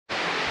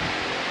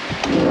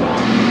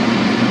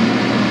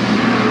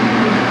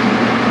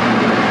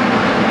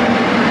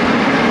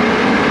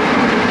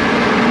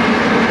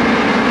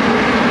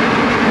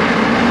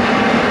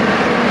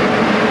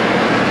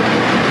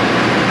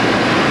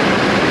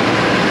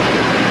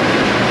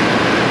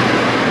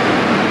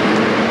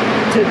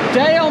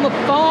Today on the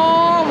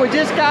farm, we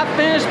just got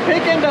finished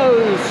picking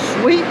those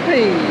sweet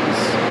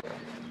peas.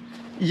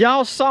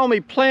 Y'all saw me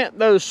plant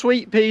those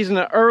sweet peas in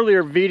an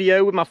earlier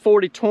video with my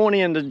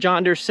 4020 and the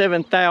John Deere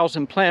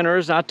 7000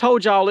 planters. I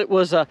told y'all it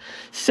was a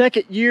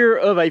second year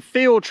of a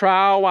field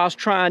trial while I was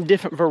trying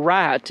different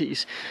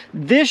varieties.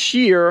 This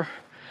year,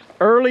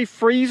 Early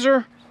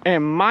Freezer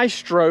and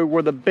Maestro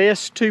were the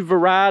best two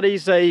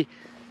varieties. They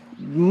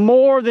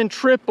more than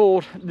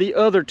tripled the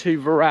other two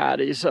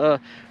varieties.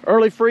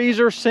 Early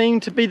Freezer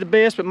seemed to be the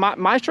best, but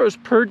Maestro is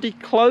pretty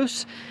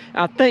close.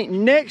 I think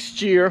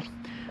next year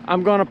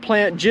I'm going to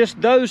plant just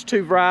those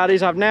two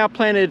varieties. I've now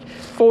planted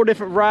 4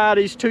 different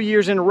varieties 2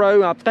 years in a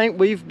row. I think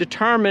we've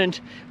determined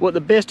what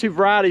the best two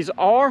varieties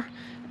are,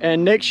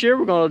 and next year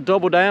we're going to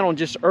double down on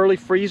just Early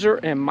Freezer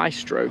and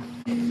Maestro.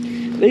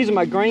 These are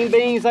my green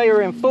beans. They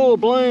are in full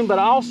bloom, but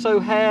I also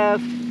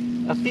have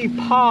a few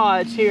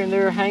pods here and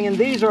there hanging.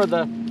 These are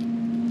the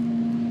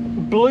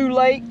Blue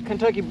Lake,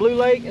 Kentucky Blue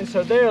Lake, and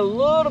so they're a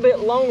little bit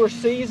longer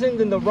seasoned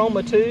than the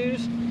Roma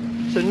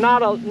 2s. So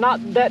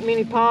not that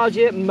many pods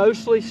yet,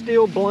 mostly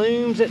still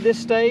blooms at this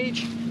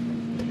stage.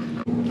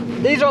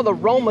 These are the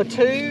Roma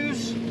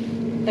 2s,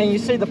 and you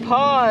see the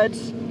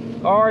pods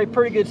are a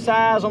pretty good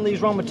size on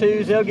these Roma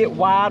 2s. They'll get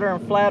wider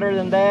and flatter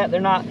than that. They're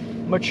not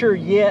mature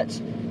yet.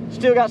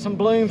 Still got some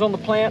blooms on the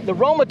plant. The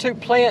Roma 2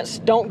 plants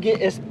don't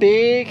get as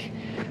big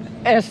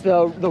as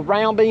the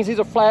round beans. These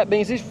are flat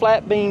beans. These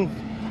flat bean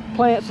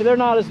plants, so they're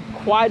not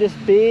quite as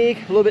big,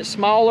 a little bit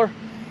smaller.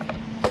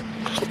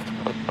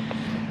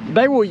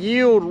 They will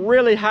yield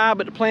really high,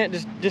 but the plant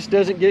just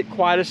doesn't get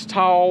quite as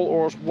tall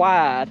or as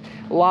wide.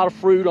 A lot of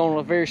fruit on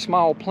a very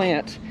small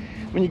plant.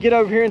 When you get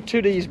over here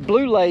into these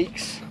Blue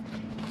Lakes,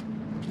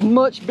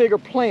 much bigger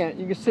plant.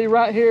 You can see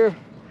right here,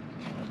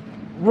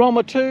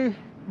 Roma 2,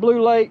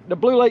 Blue Lake. The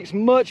Blue Lake's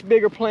much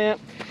bigger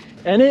plant,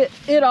 and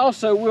it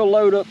also will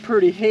load up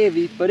pretty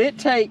heavy, but it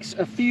takes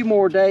a few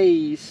more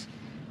days,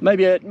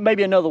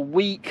 maybe another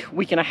week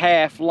and a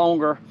half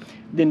longer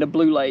than the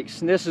Blue Lakes.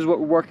 And this is what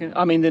we're working,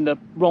 than the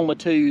Roma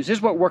 2s. This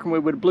is what we're working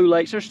with the Blue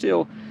Lakes. They're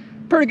still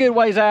pretty good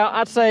ways out.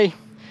 I'd say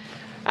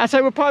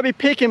we'll probably be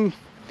picking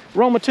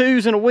Roma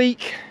 2s in a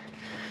week,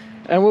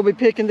 and we'll be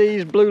picking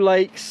these Blue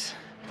Lakes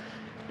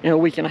in a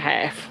week and a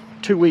half,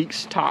 2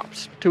 weeks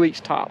tops, 2 weeks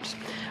tops.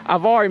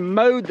 I've already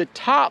mowed the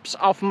tops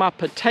off of my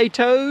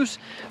potatoes.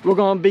 We're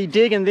gonna be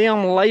digging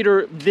them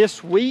later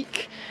this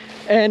week.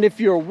 And if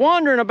you're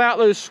wondering about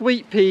those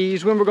sweet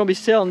peas, when we're going to be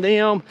selling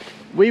them,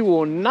 we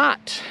will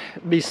not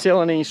be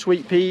selling any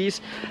sweet peas.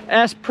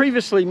 As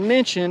previously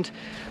mentioned,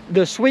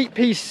 the sweet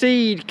pea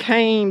seed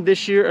came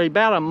this year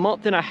about a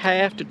month and a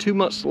half to 2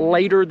 months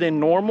later than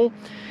normal.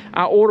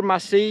 I ordered my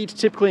seeds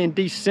typically in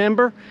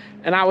December,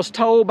 and I was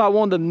told by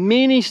one of the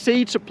many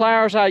seed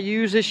suppliers I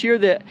use this year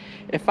that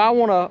if I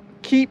want to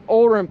keep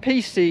ordering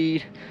pea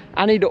seed,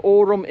 I need to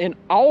order them in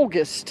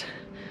August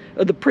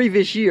of the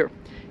previous year.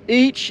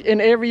 Each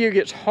and every year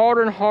gets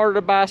harder and harder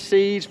to buy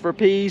seeds for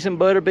peas and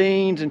butter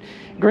beans and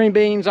green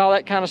beans, all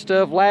that kind of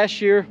stuff.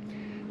 Last year,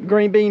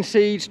 green bean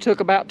seeds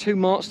took about 2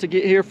 months to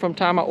get here from the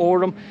time I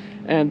ordered them.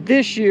 And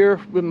this year,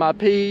 with my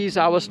peas,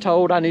 I was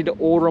told I need to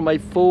order them a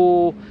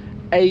full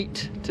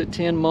 8 to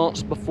 10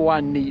 months before I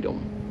need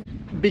them.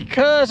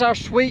 Because our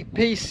sweet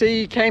pea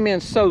seed came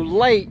in so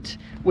late,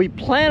 we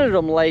planted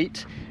them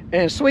late,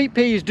 and sweet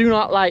peas do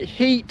not like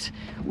heat.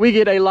 We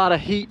get a lot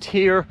of heat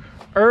here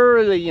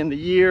early in the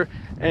year.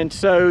 And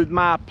so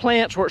my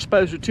plants were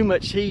exposed to too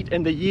much heat,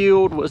 and the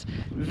yield was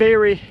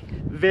very,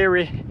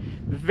 very,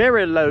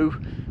 very low.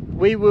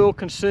 We will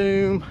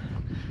consume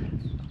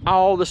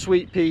all the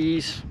sweet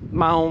peas,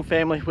 my own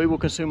family, we will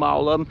consume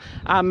all of them.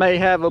 I may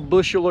have a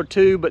bushel or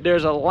two, but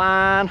there's a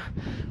line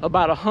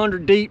about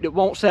 100 deep that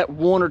wants that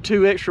 1 or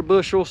 2 extra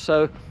bushels.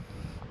 So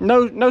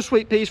no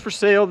sweet peas for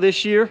sale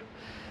this year.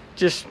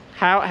 Just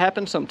how it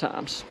happens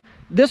sometimes.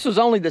 This was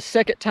only the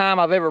second time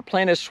I've ever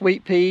planted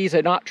sweet peas.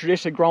 They're not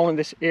traditionally grown in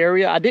this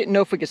area. I didn't know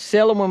if we could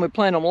sell them when we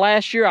planted them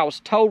last year. I was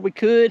told we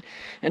could,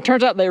 and it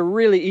turns out they're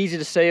really easy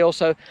to sell.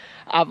 So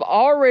I've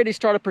already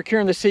started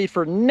procuring the seed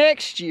for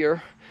next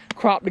year.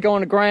 Crop to go in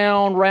the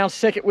ground around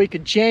second week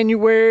of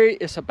January.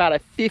 It's about a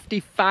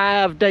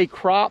 55-day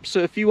crop.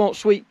 So if you want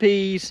sweet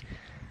peas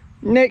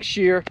next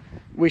year,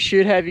 we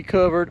should have you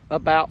covered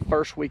about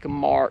first week of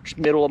March,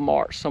 middle of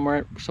March,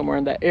 somewhere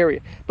in that area.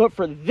 But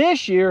for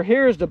this year,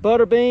 here's the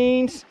butter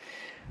beans.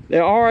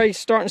 They're already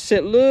starting to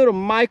set little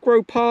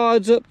micro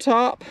pods up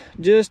top,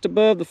 just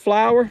above the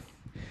flower.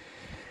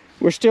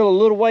 We're still a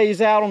little ways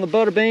out on the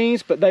butter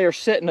beans, but they are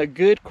setting a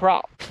good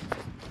crop.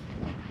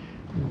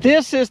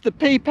 This is the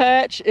pea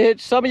patch.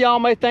 Some of y'all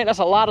may think that's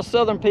a lot of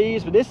southern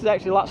peas, but this is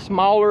actually a lot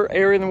smaller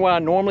area than what I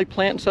normally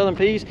plant in southern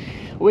peas.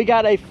 We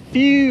got a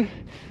few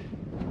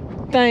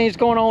things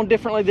going on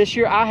differently this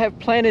year. I have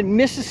planted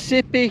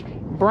Mississippi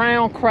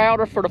brown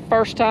crowder for the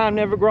first time,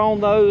 never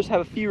grown those,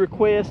 have a few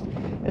requests.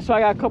 And so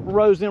I got a couple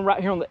rows in right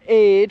here on the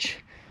edge.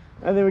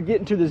 And then we get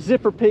into the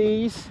zipper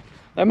peas.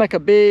 They make a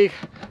big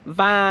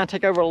vine,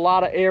 take over a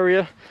lot of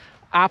area.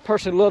 I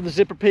personally love the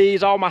zipper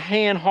peas. All my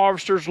hand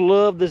harvesters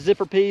love the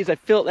zipper peas. They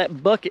fill up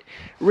that bucket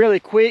really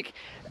quick.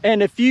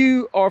 And if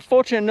you are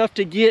fortunate enough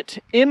to get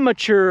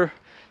immature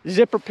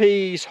zipper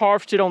peas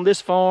harvested on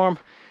this farm,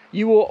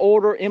 you will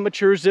order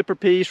immature zipper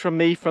peas from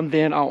me from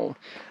then on.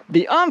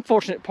 The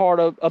unfortunate part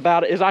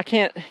about it is I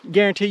can't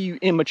guarantee you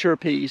immature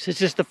peas. It's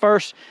just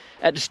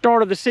at the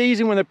start of the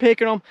season when they're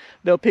picking them,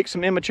 they'll pick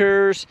some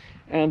immatures,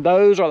 and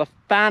those are the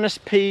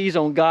finest peas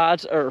on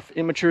God's earth,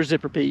 immature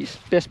zipper peas,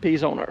 best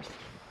peas on earth.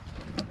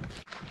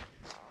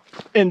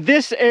 In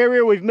this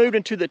area, we've moved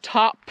into the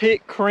top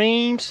pick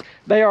creams.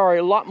 They are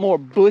a lot more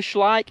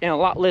bush-like and a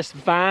lot less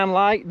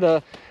vine-like.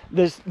 The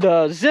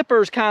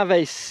zipper is kind of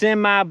a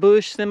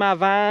semi-bush,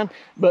 semi-vine,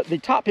 but the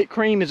top pick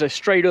cream is a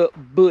straight-up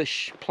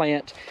bush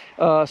plant.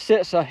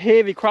 Sets a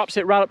heavy crop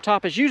set right up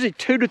top. It's usually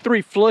 2 to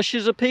 3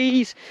 flushes of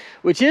peas,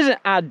 which isn't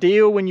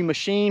ideal when you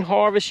machine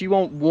harvest. You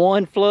want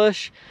 1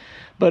 flush,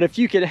 but if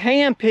you could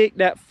hand pick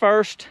that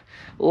first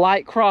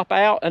light crop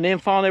out and then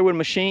fall there with a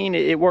machine,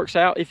 it works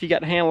out if you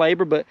got hand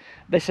labor. But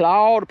they said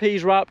all the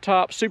peas right up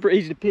top, super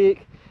easy to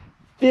pick.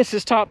 This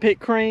is top pick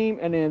cream,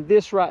 and then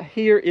this right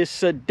here is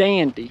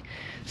Sedandi.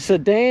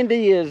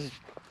 Sedandi is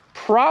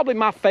probably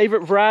my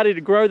favorite variety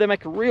to grow. They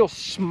make a real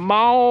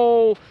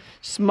small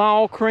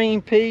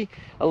cream pea.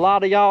 A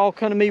lot of y'all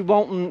come to me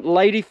wanting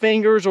lady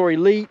fingers or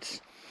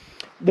elites.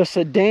 The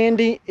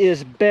Sedandi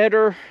is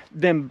better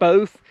than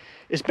both.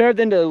 It's better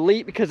than the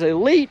elite because the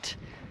elite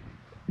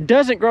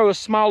doesn't grow as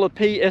small a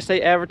pea as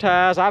they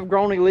advertise. I've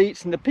grown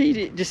elites and the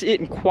pea just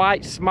isn't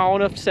quite small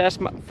enough to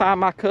satisfy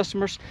my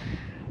customers.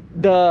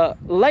 The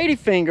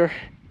ladyfinger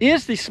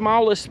is the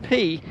smallest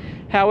pea.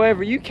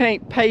 However, you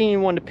can't pay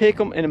anyone to pick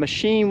them, and the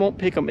machine won't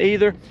pick them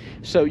either.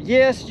 So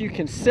yes, you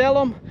can sell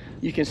them.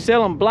 You can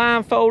sell them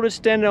blindfolded,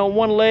 standing on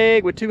one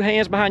leg with 2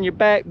 hands behind your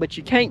back, but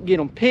you can't get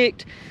them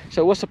picked.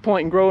 So what's the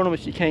point in growing them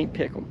if you can't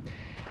pick them?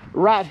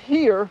 Right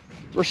here,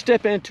 we're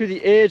stepping into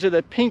the edge of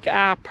the pink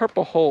eye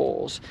purple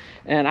hulls,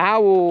 and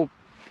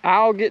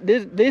I'll get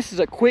this. This is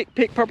a quick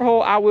pick purple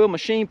hull. I will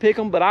machine pick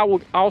them, but I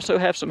will also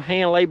have some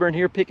hand labor in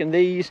here picking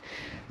these.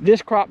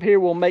 This crop here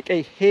will make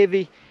a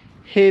heavy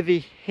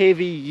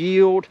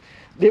yield.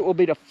 It will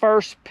be the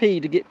first pea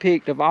to get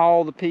picked of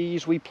all the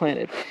peas we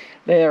planted.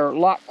 They're a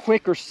lot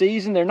quicker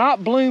season. They're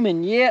not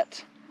blooming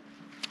yet,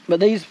 but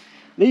these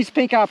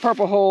pink eye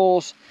purple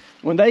hulls,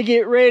 when they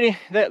get ready,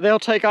 they'll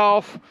take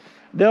off.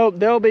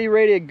 They'll be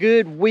ready a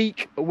good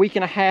week, a week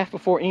and a half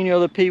before any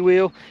other pea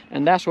will,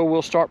 and that's where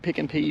we'll start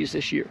picking peas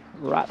this year,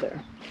 right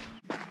there.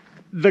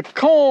 The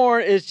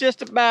corn is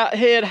just about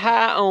head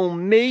high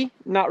on me,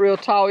 not real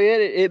tall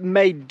yet. It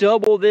may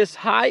double this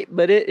height,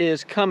 but it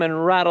is coming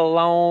right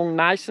along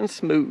nice and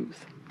smooth.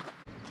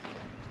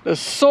 The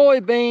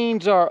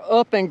soybeans are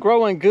up and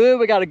growing good.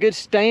 We got a good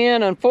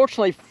stand.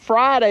 Unfortunately,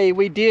 Friday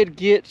we did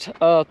get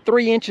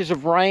 3 inches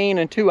of rain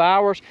in 2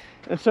 hours.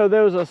 And so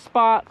there was a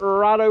spot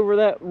right over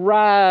that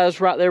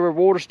rise right there where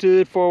water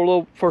stood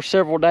for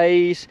several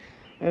days.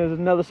 And there's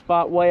another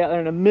spot way out there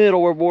in the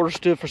middle where water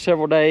stood for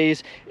several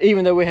days.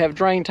 Even though we have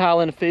drain tile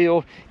in the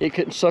field, it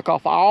couldn't suck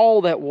off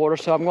all that water.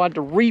 So I'm going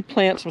to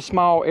replant some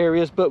small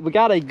areas, but we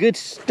got a good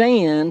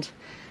stand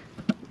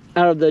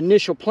out of the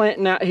initial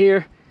planting out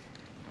here,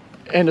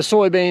 and the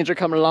soybeans are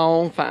coming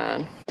along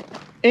fine.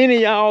 Any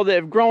of y'all that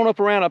have grown up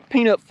around a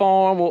peanut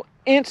farm will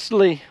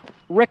instantly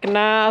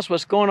recognize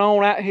what's going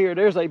on out here.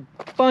 There's a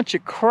bunch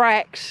of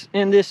cracks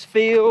in this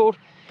field,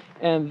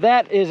 and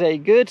that is a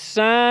good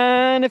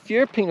sign if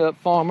you're a peanut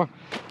farmer.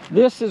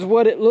 This is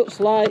what it looks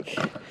like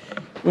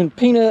when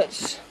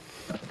peanuts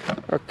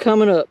are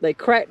coming up. They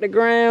crack the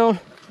ground,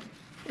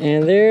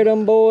 and there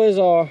them boys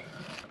are.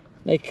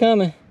 They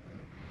coming.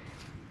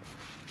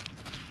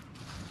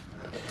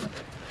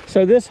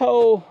 So this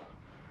whole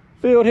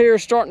field here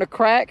is starting to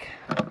crack.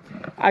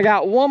 I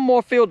got one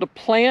more field to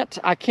plant.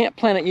 I can't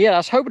plant it yet. I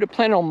was hoping to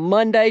plant it on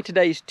Monday.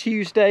 Today's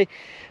Tuesday.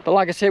 But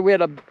like I said, we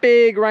had a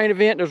big rain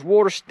event. There's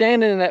water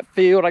standing in that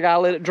field. I gotta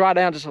let it dry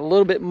down just a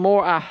little bit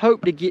more. I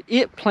hope to get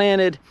it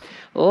planted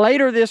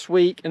later this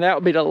week, and that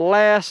will be the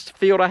last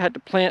field I had to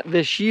plant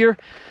this year.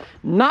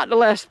 Not the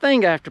last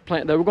thing I have to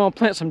plant though. We're gonna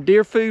plant some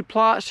deer food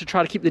plots to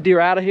try to keep the deer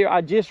out of here.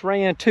 I just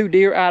ran 2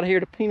 deer out of here.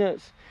 The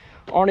peanuts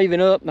aren't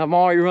even up, and I'm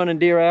already running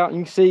deer out. And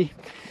you can see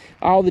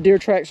all the deer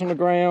tracks on the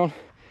ground.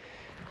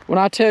 When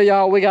I tell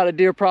y'all we got a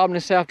deer problem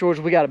in South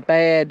Georgia, we got a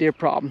bad deer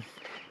problem.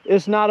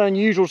 It's not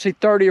unusual to see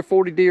 30 or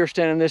 40 deer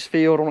standing in this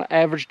field on an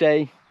average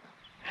day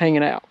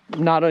hanging out.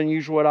 Not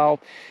unusual at all.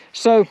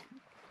 So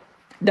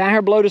down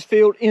here below this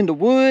field in the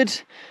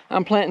woods,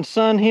 I'm planting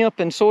sun hemp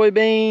and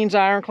soybeans,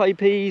 iron clay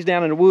peas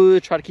down in the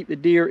woods, try to keep the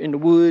deer in the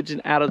woods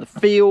and out of the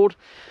field.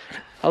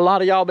 A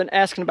lot of y'all been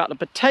asking about the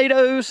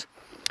potatoes.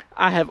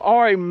 I have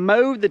already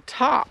mowed the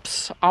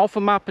tops off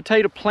of my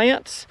potato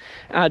plants.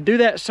 I do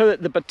that so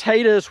that the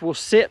potatoes will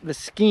set the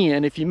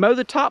skin. If you mow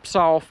the tops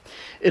off,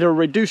 it'll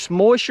reduce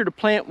moisture, the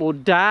plant will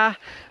die,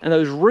 and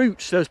those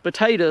roots, those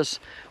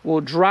potatoes,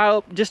 will dry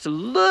up just a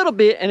little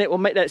bit, and it will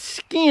make that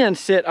skin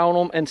sit on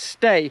them and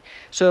stay.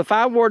 So if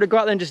I were to go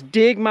out there and just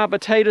dig my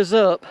potatoes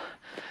up,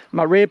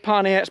 my red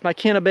Pontiacs, my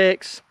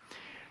Kennebecks,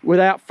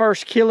 without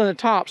first killing the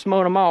tops,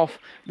 mowing them off,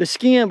 the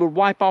skin would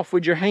wipe off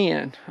with your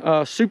hand.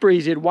 Super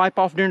easy. It'd wipe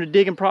off during the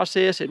digging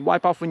process. It'd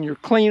wipe off when you're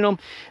cleaning them.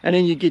 And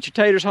then you get your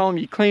taters home,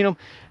 you clean them,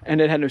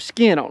 and it had no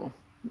skin on them.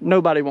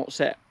 Nobody wants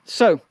that.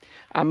 So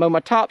I mow my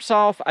tops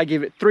off. I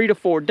give it 3 to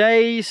 4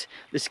 days.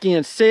 The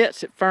skin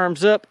sets, it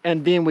firms up,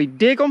 and then we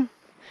dig them,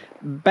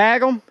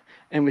 bag them,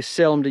 and we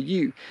sell them to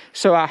you.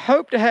 So I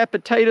hope to have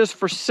potatoes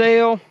for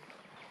sale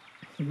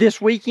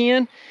this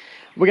weekend.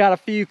 We got a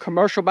few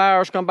commercial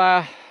buyers gonna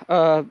buy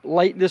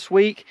late this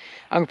week.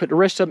 I'm gonna put the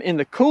rest of them in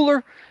the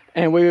cooler,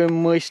 and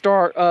when we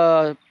start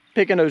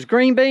picking those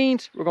green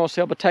beans, we're gonna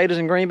sell potatoes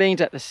and green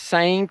beans at the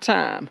same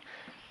time.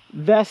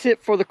 That's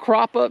it for the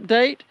crop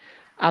update.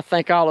 I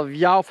thank all of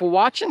y'all for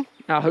watching.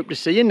 I hope to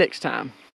see you next time.